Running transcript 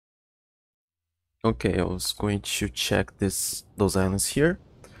Okay, I was going to check those islands here.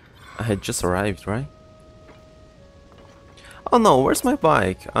 I had just arrived, right? Oh no, where's my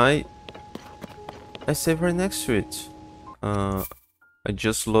bike? I saved right next to it. Uh, I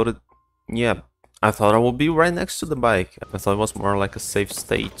just loaded. Yeah, I thought I would be right next to the bike. I thought it was more like a safe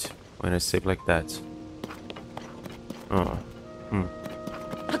state when I save like that. Oh, hmm.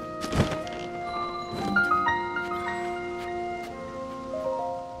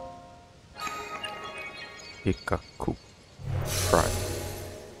 Hikaku. Right.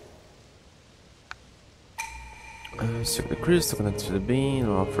 Seek the crystal, connect to the bean,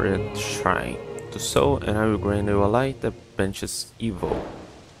 or offer it shrine. Do so, and I will grant you a light that benches evil.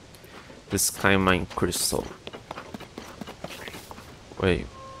 The Sky Mine Crystal. Wait.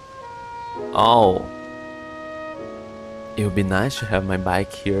 Oh. It would be nice to have my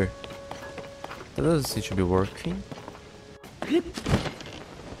bike here. That doesn't seem to be working.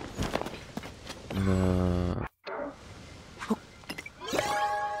 No.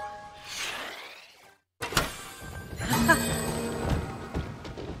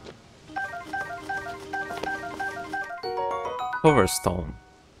 Hoverstone.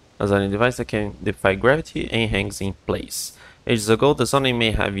 As a device that can defy gravity and hangs in place. Ages ago, the Sonic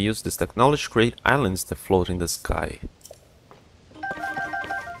may have used this technology to create islands that float in the sky.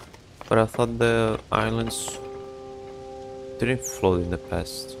 But I thought the islands didn't float in the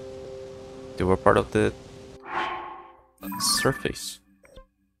past. They were part of the surface.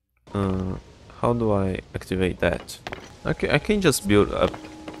 How do I activate that? Okay, I can just build a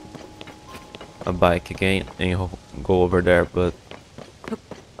bike again and go over there, but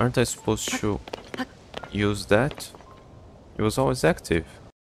aren't I supposed to use that? It was always active.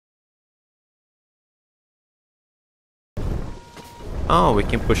 Oh, we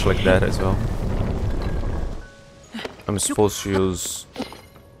can push like that as well. I'm supposed to use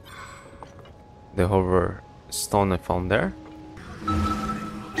the hover stone I found there.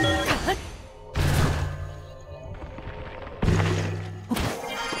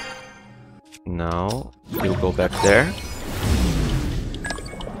 Now you go back there.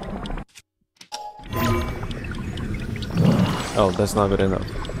 Oh, that's not good enough.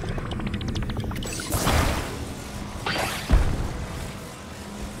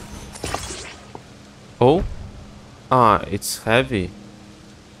 Oh? Ah, it's heavy.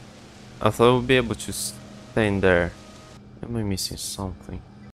 I thought I would be able to stand there. Am I missing something?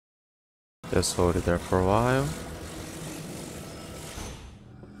 Just hold it there for a while.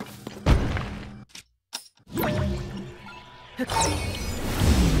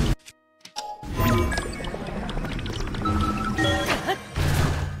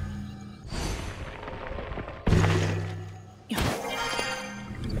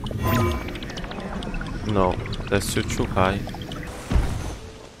 No, that's still too high.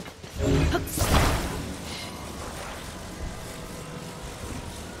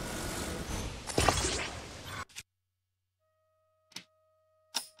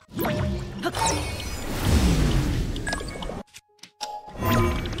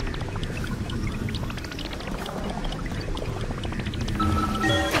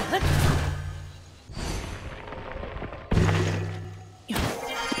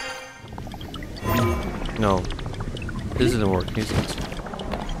 No, this isn't working, is it?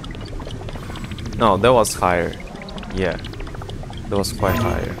 No, that was higher. Yeah, that was quite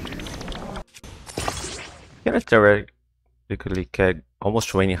higher. Can I theoretically get almost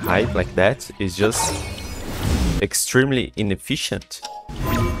to any height like that? It's just extremely inefficient.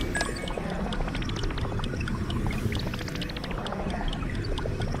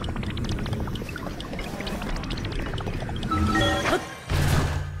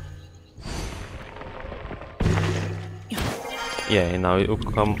 Yeah, and now it will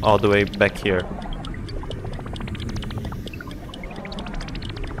come all the way back here.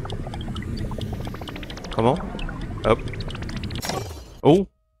 Come on. Up. Oh!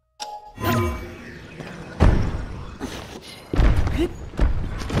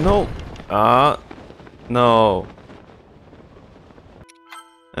 No! No.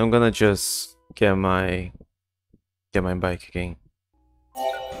 I'm gonna just get my bike again.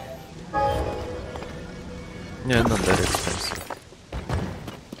 Yeah, not that expensive.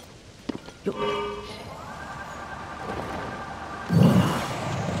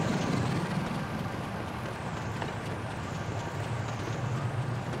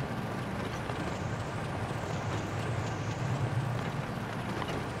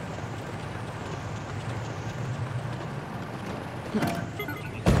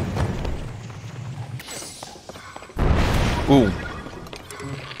 Ooh.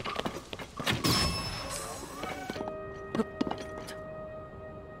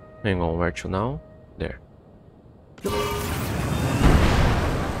 Hang on, where to now? There.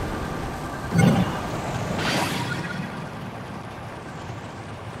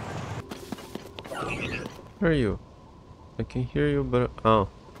 Where are you? I can hear you, but oh.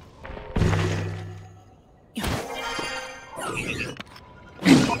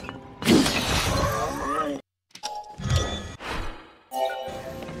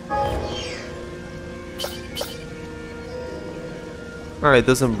 Alright, it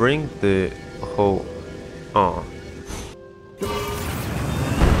doesn't bring the whole. Oh.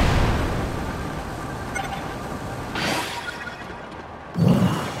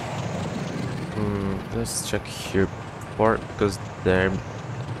 Let's check here before, because there,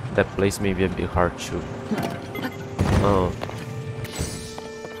 that place may be a bit hard to. Oh.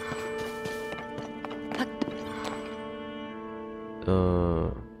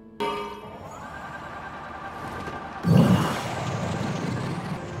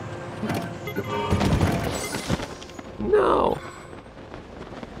 No.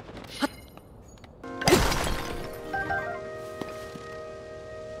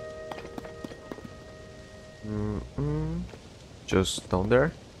 Just down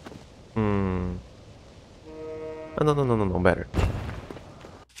there. Oh, no, better.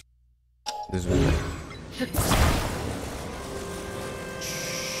 This way.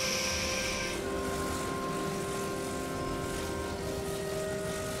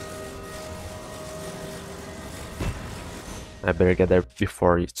 I better get there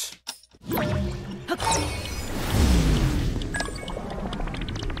before it.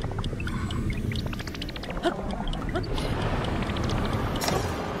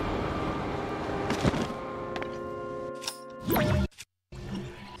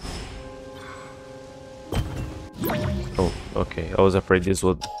 Oh, okay. I was afraid this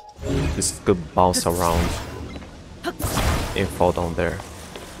could bounce around and fall down there.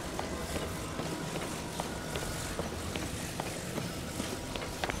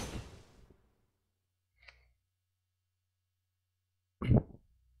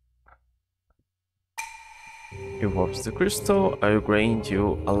 Involves the crystal, I will grant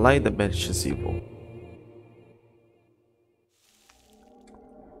you a light that banishes evil.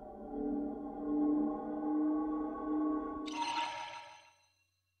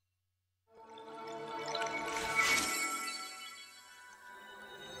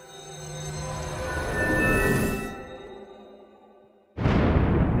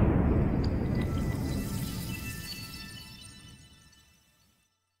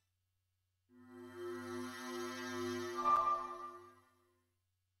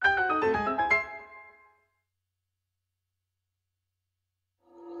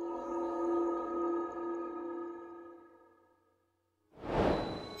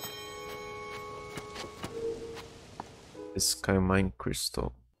 Sky Mine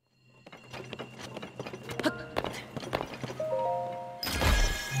Crystal.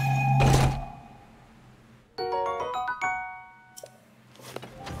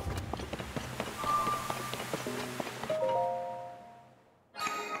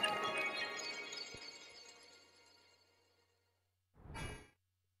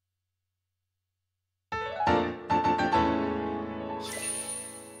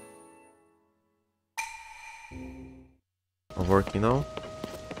 Working now?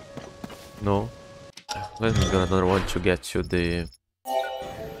 No. Let me go another one to get to the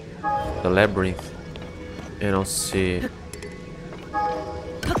labyrinth, and I'll see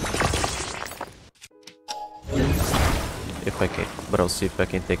if I can. But I'll see if I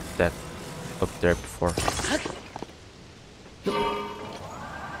can take that up there before.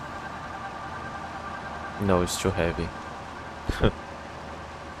 No, it's too heavy.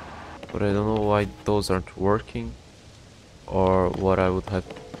 But I don't know why those aren't working. Or what I would have.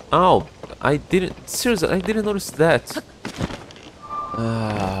 Oh, I didn't. Seriously, I didn't notice that.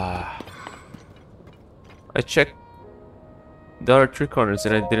 I checked the other three corners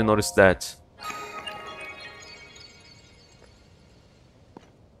and I didn't notice that.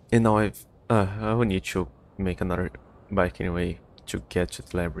 And now I will need to make another bike anyway to get to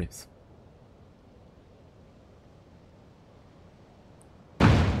the labyrinth.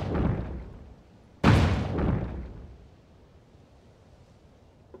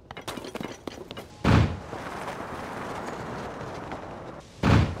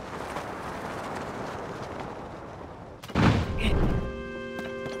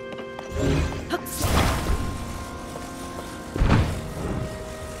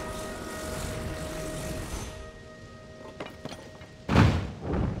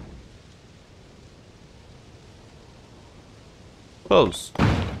 Close.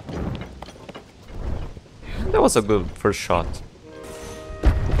 That was a good first shot.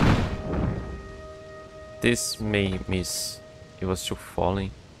 This may miss. It was still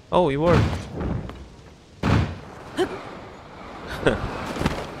falling. Oh, it worked.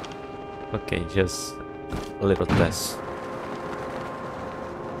 Okay, just a little test.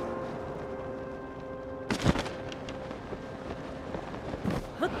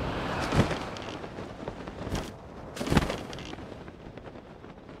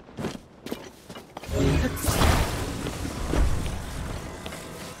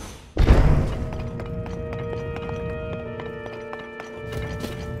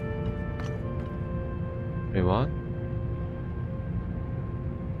 Wait, what?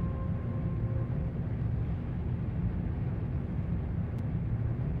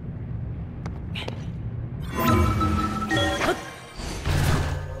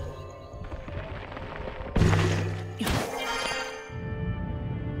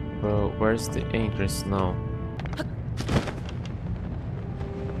 Well, where's the entrance now?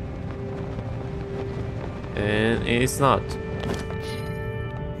 And it's not.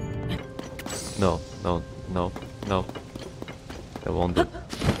 No, no, no, no. That won't do.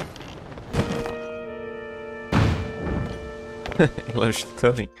 English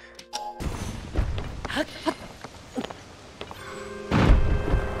telling.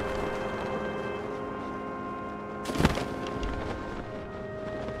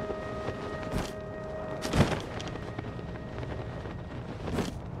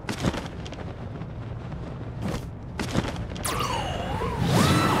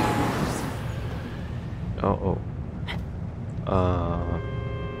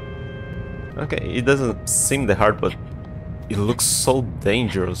 Okay, it doesn't seem that hard, but it looks so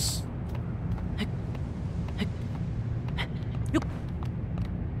dangerous.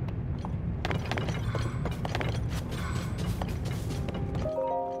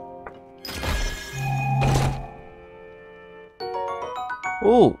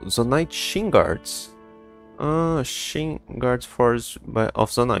 Oh, Zonite Shin Guards. Shin Guards forged of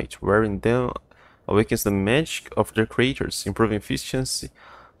Zonite. Wearing them awakens the magic of their creators, improving efficiency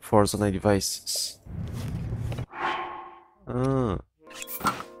for Zonite devices.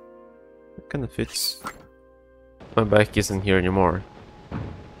 It kind of fits. My bike isn't here anymore.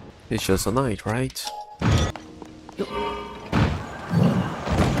 It's just Zonite, right?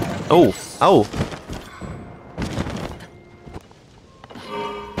 Oh! Ow!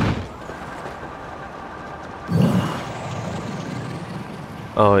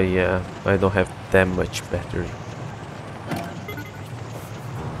 Oh yeah, I don't have that much battery.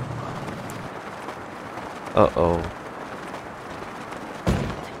 Uh-oh.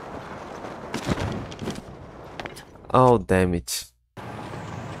 Oh, damn it.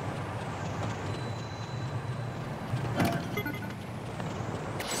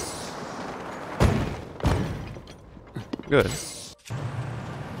 Good.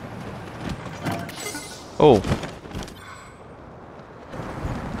 Oh.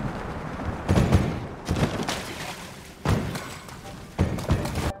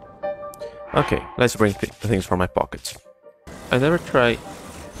 Okay, let's bring things from my pocket. I never tried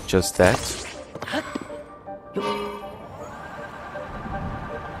just that.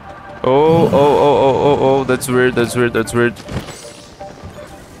 Oh, that's weird, that's weird, that's weird.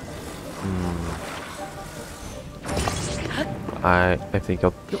 I think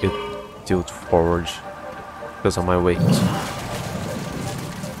it tilt forward because of my weight.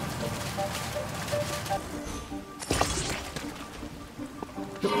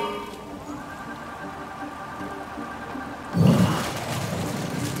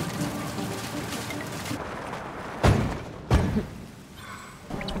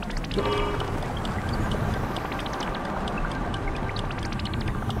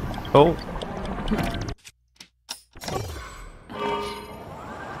 Oh.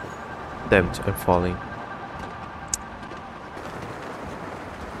 Damn it, I'm falling.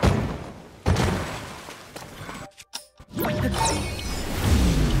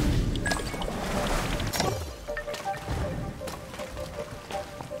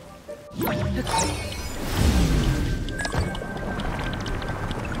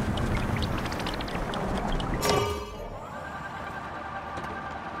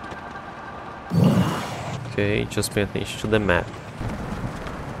 Okay, just pay attention to the map.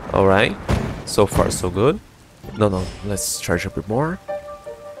 Alright, so far so good. No, let's charge a bit more.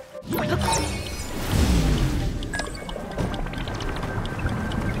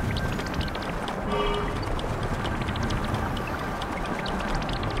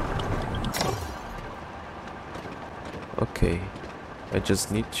 Okay, I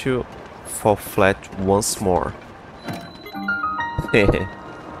just need to fall flat once more.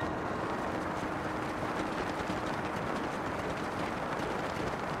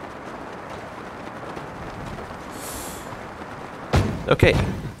 Okay,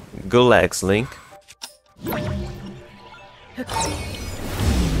 good legs, Link.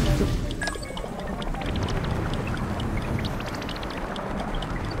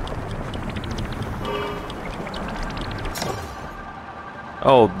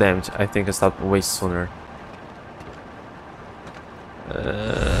 Oh, damn it. I think I stopped way sooner.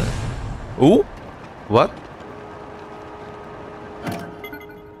 Ooh? What?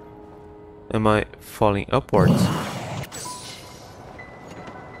 Am I falling upwards?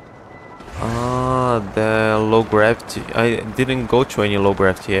 Ah, the low gravity. I didn't go to any low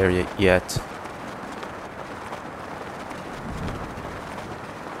gravity area yet.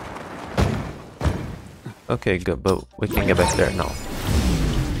 Okay, good, but we can get back there now.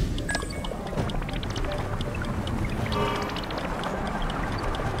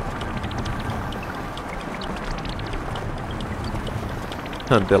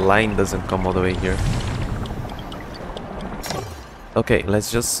 The line doesn't come all the way here. Okay, let's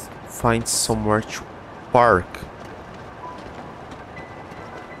just find somewhere to park.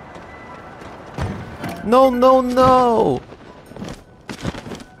 No, no, no!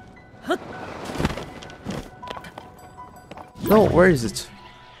 No, where is it?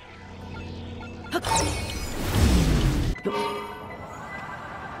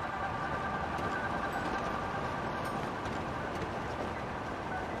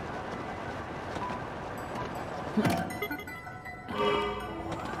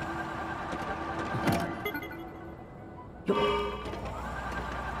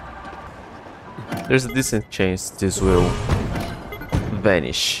 There's a decent chance this will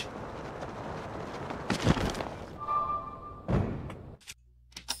vanish.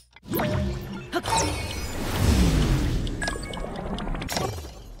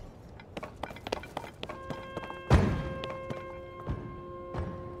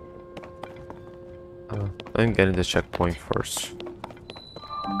 I'm getting the checkpoint first.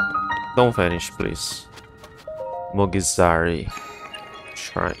 Don't vanish, please. Mogizari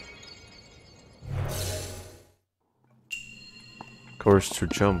Shrine. Course to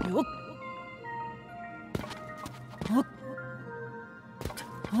jump.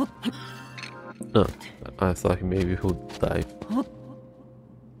 No, I thought maybe he would dive.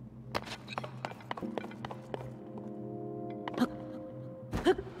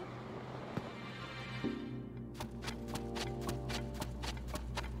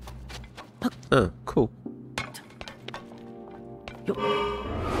 Cool.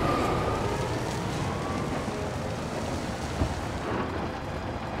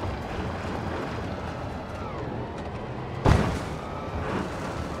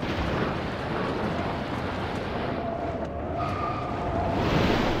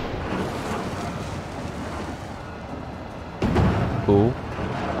 Cool.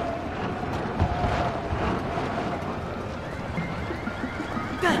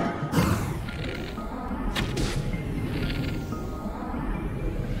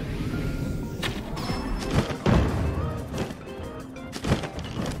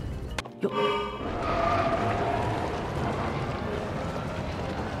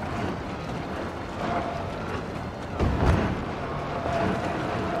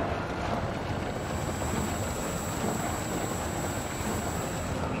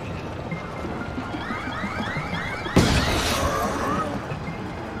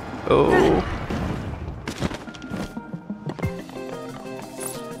 Oh.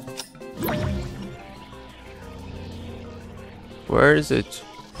 Where is it?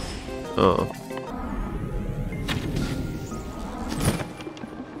 Oh.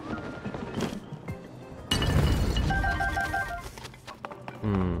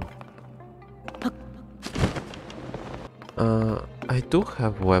 I do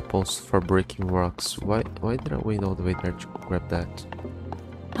have weapons for breaking rocks. Why did I wait all the way there to grab that?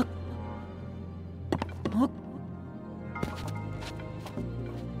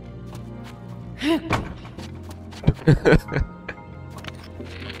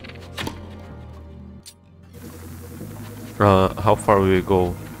 How far will we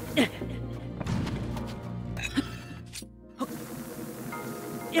go?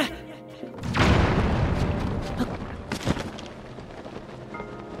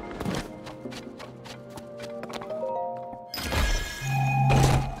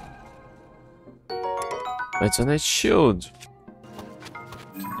 It's a nice shield.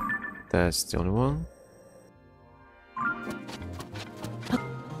 That's the only one.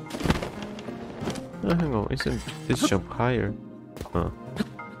 Oh, hang on, isn't this jump higher? Huh.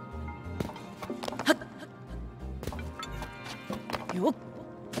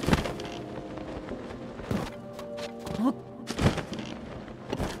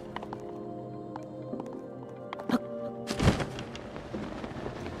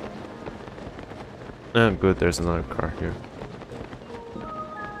 Oh, good, there's another car here.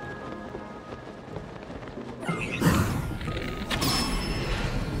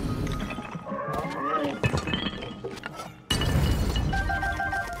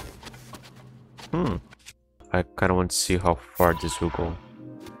 I kinda want to see how far this will go.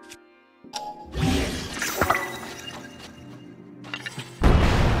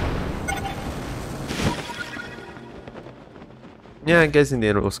 Yeah, I guess in the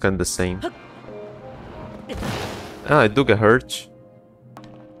end it was kinda the same. Ah, I do get hurt.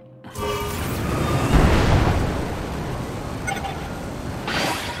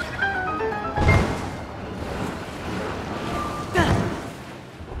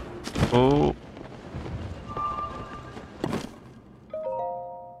 Oh.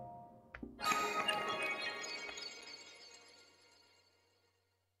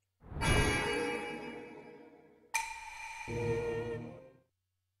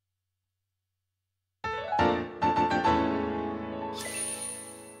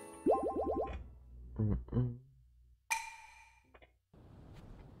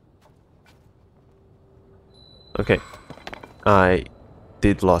 Okay, I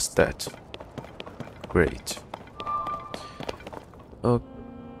did lost that. Great. Oh,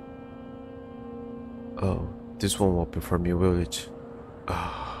 oh, this won't open for me, will it?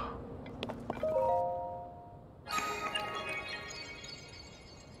 Ah.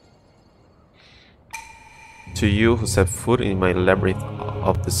 To you who set foot in my labyrinth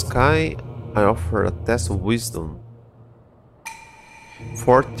of the sky, I offer a test of wisdom.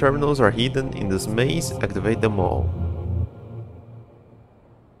 4 terminals are hidden in this maze. Activate them all.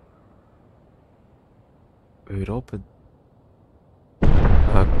 Will it open?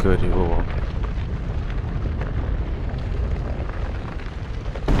 Ah, good, it will open.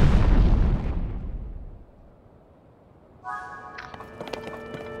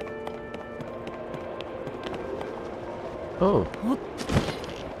 Oh.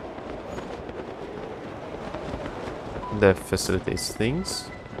 That facilitates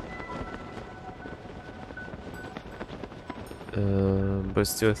things. But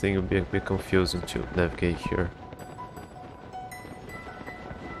still I think it would be a bit confusing to navigate here.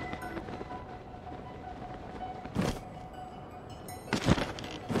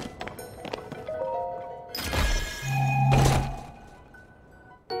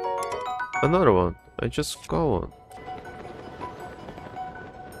 Another one. I just got one.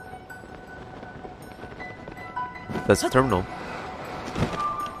 That's a terminal.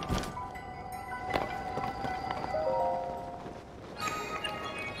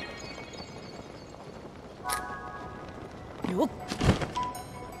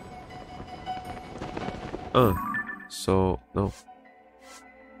 Oh, so no.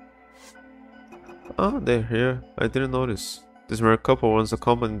 Oh, they're here. I didn't notice. This Mirror Couple runs a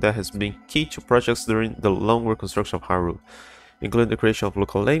company that has been key to projects during the long reconstruction of Hyrule, including the creation of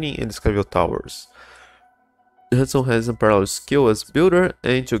local laning and the Skyville Towers. Hudson has unparalleled skill as builder,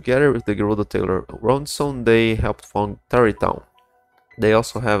 and together with the Gerudo tailor Ronson, they helped found Tarry Town. They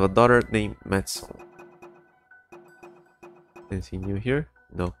also have a daughter named Matson. Anything new here?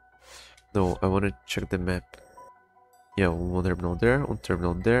 No. No, I want to check the map. Yeah, one terminal there, one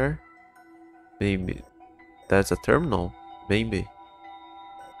terminal there. Maybe that's a terminal. Maybe.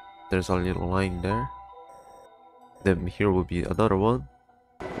 There's a little line there. Then here will be another one.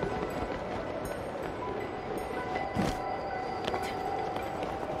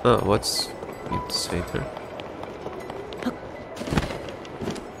 Oh, what's it say there?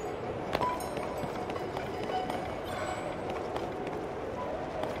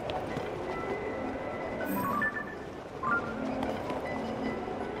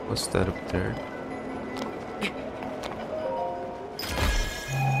 What's that up there?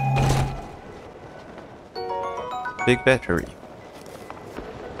 Big battery.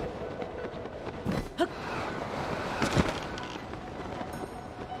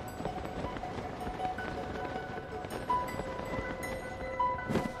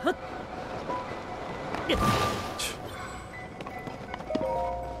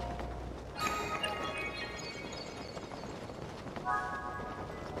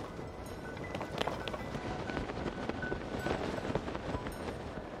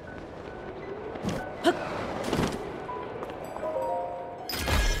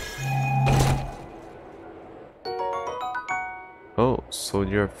 Oh, so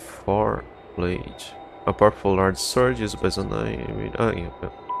you're 4 blade. A powerful large sword used by Zonai. I mean, oh yeah.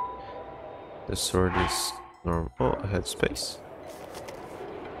 The sword is normal. Oh, I had space.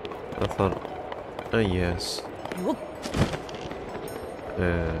 I thought. Ah, yes.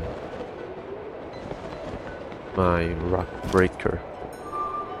 My rock breaker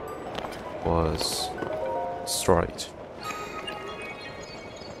was destroyed.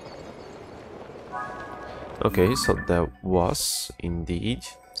 Okay, so that was indeed.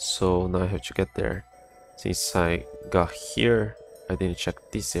 So now I have to get there. Since I got here, I didn't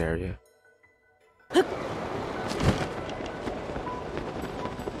check this area.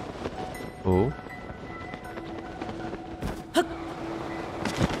 Oh.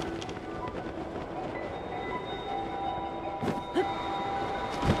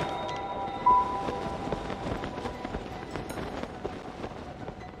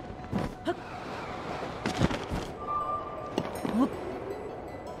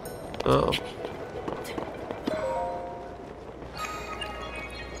 Oh.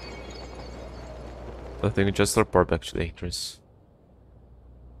 I think I just report back to the entrance.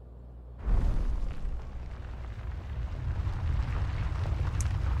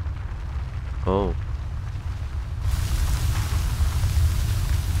 Oh.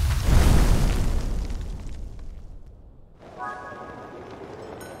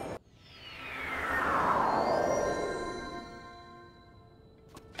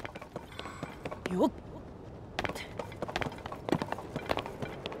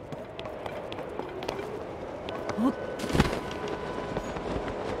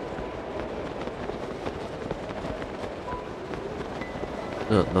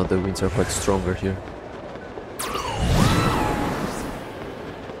 Now the winds are quite stronger here.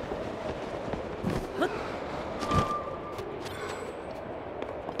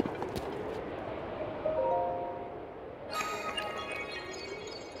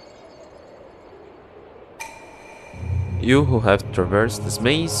 You who have traversed this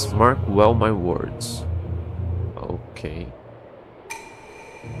maze, mark well my words. Okay.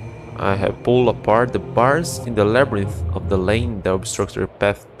 I have pulled apart the bars in the labyrinth of the lane that obstructs your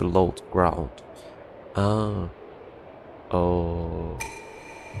path below the ground. Ah. Oh.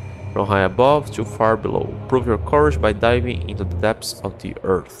 From high above to far below. Prove your courage by diving into the depths of the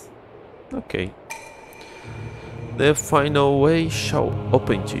earth. Okay. The final way shall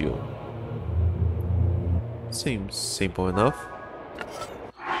open to you. Seems simple enough.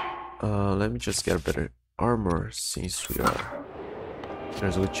 Let me just get a better armor since we are...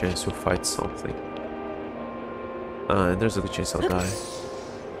 There's a good chance we'll fight something. And there's a good chance I'll die.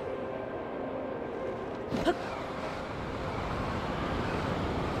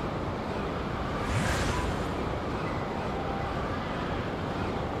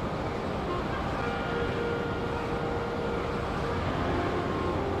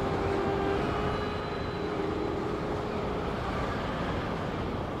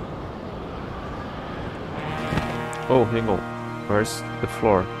 Oh, hang on. Where's the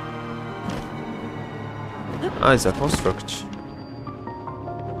floor? Ah, it's a construct.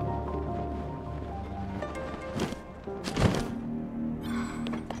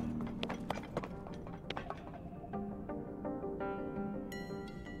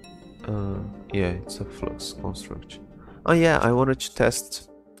 Yeah, it's a flux construct. Oh yeah, I wanted to test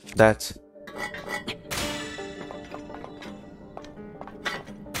that.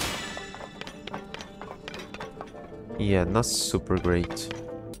 Yeah, not super great.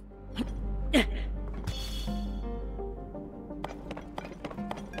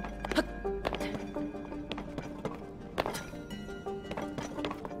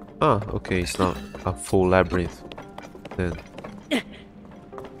 Ah, okay, it's not a full labyrinth then.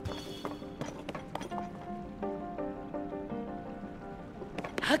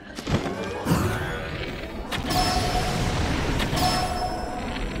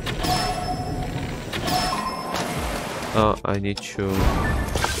 I need to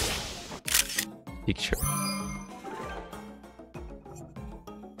picture.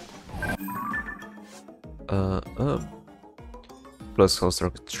 Plus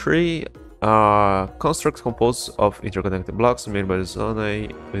construct 3. Construct composed of interconnected blocks made by the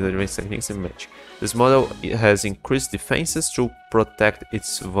Lomei with advanced techniques and magic. This model has increased defenses to protect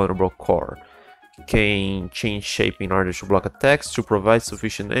its vulnerable core. Can change shape in order to block attacks to provide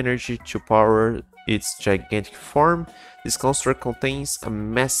sufficient energy to power its gigantic form. This construct contains a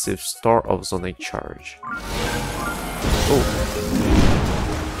massive store of Zonai charge. Oh.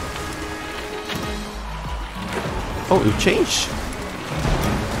 Oh, you changed?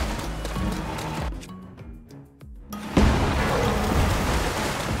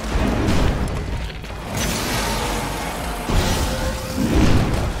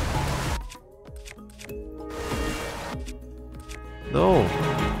 No.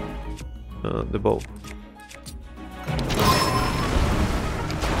 The bow.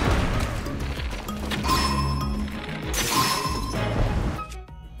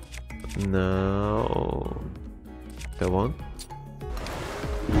 No. The one.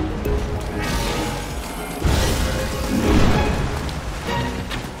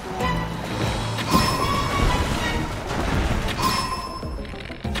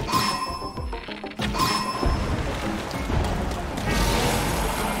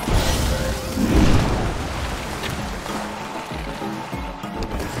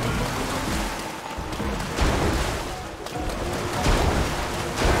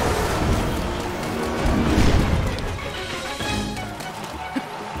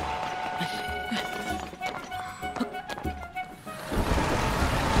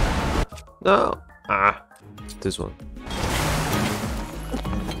 No! Ah! This one.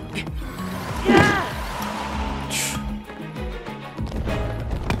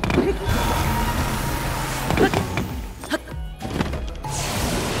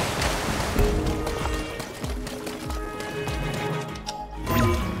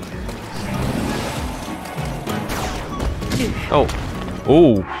 Oh!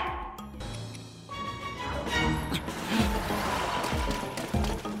 Oh!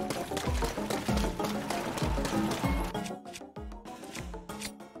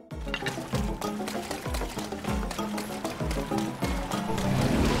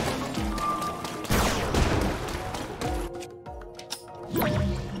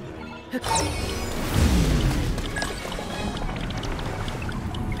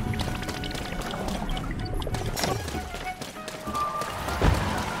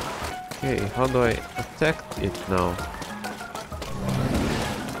 Okay, how do I attack it now?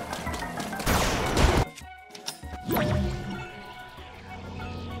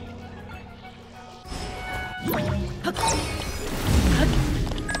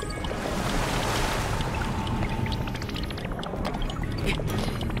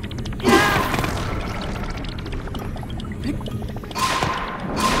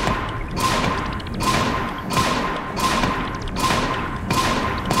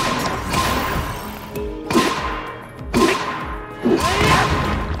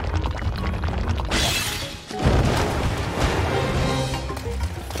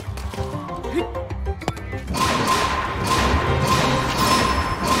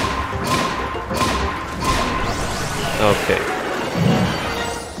 Okay.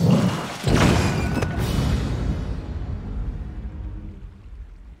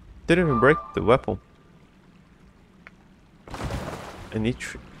 Didn't even break the weapon. I need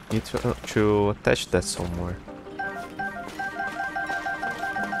to attach that somewhere.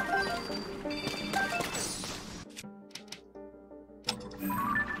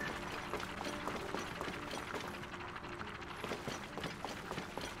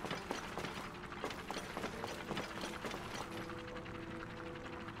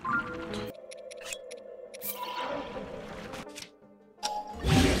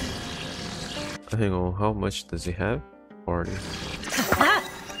 Hang on, how much does he have? 40.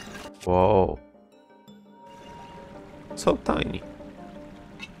 Whoa. So tiny.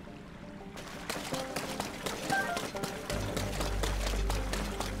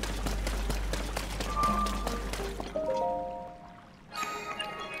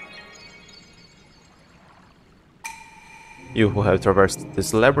 You who have traversed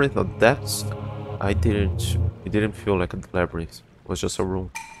this labyrinth of depths, it didn't feel like a labyrinth. It was just a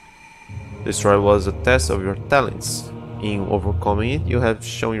room. This trial was a test of your talents. In overcoming it, you have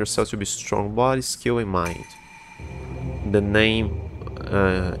shown yourself to be strong body, skill, and mind. The name,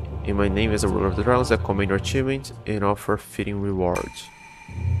 in my name is a ruler of the dragons, I commend your achievement and offer fitting rewards.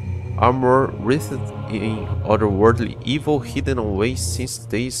 Armor wreathed in otherworldly evil, hidden away since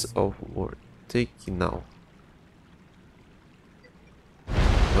days of war. Take it now.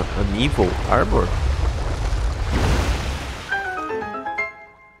 An evil armor?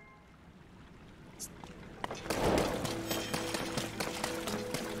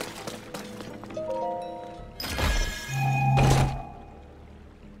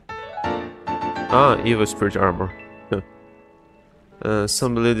 Ah, evil spirit armor.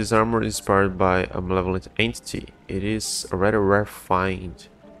 Some believe this armor is inspired by a malevolent entity. It is a rather rare find.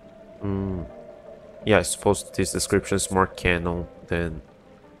 Yeah, I suppose this description is more canon than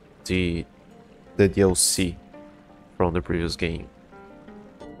the DLC from the previous game.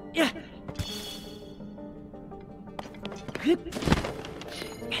 Yeah.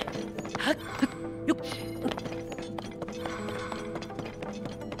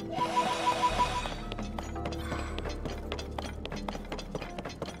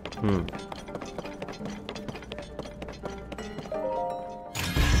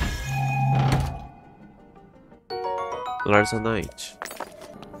 Larsa Knight.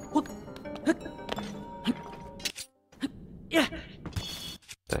 Yeah.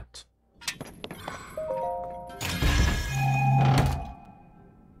 That.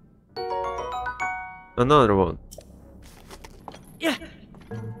 Another one. Yeah.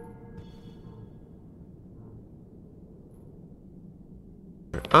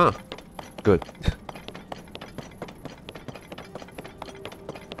 Ah, good.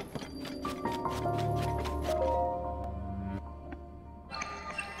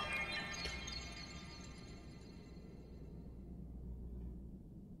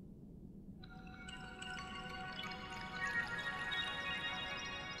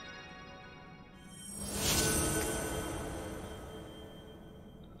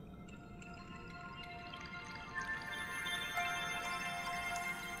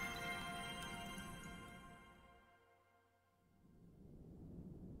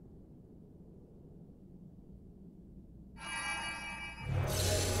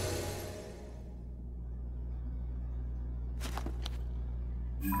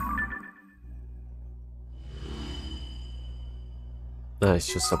 Ah,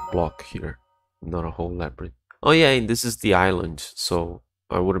 it's just a block here, not a whole labyrinth. Oh yeah, and this is the island, so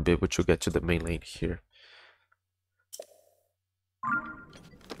I wouldn't be able to get to the main lane here.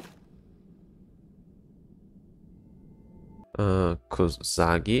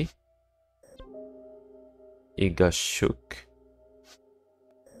 Kozagi, Igashuk,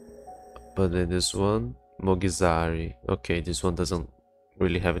 but then this one, Mogizari. Okay, this one doesn't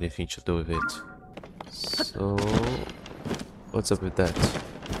really have anything to do with it. So, what's up with that?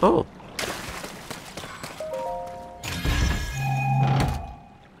 Oh!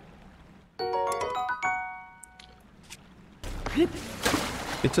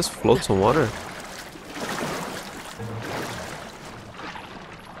 It just floats on water.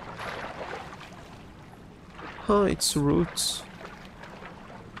 Huh, it's roots.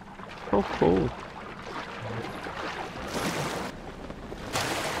 How cool.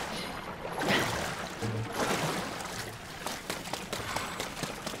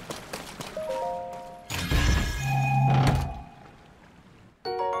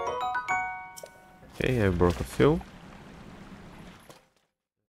 Okay, I broke a few.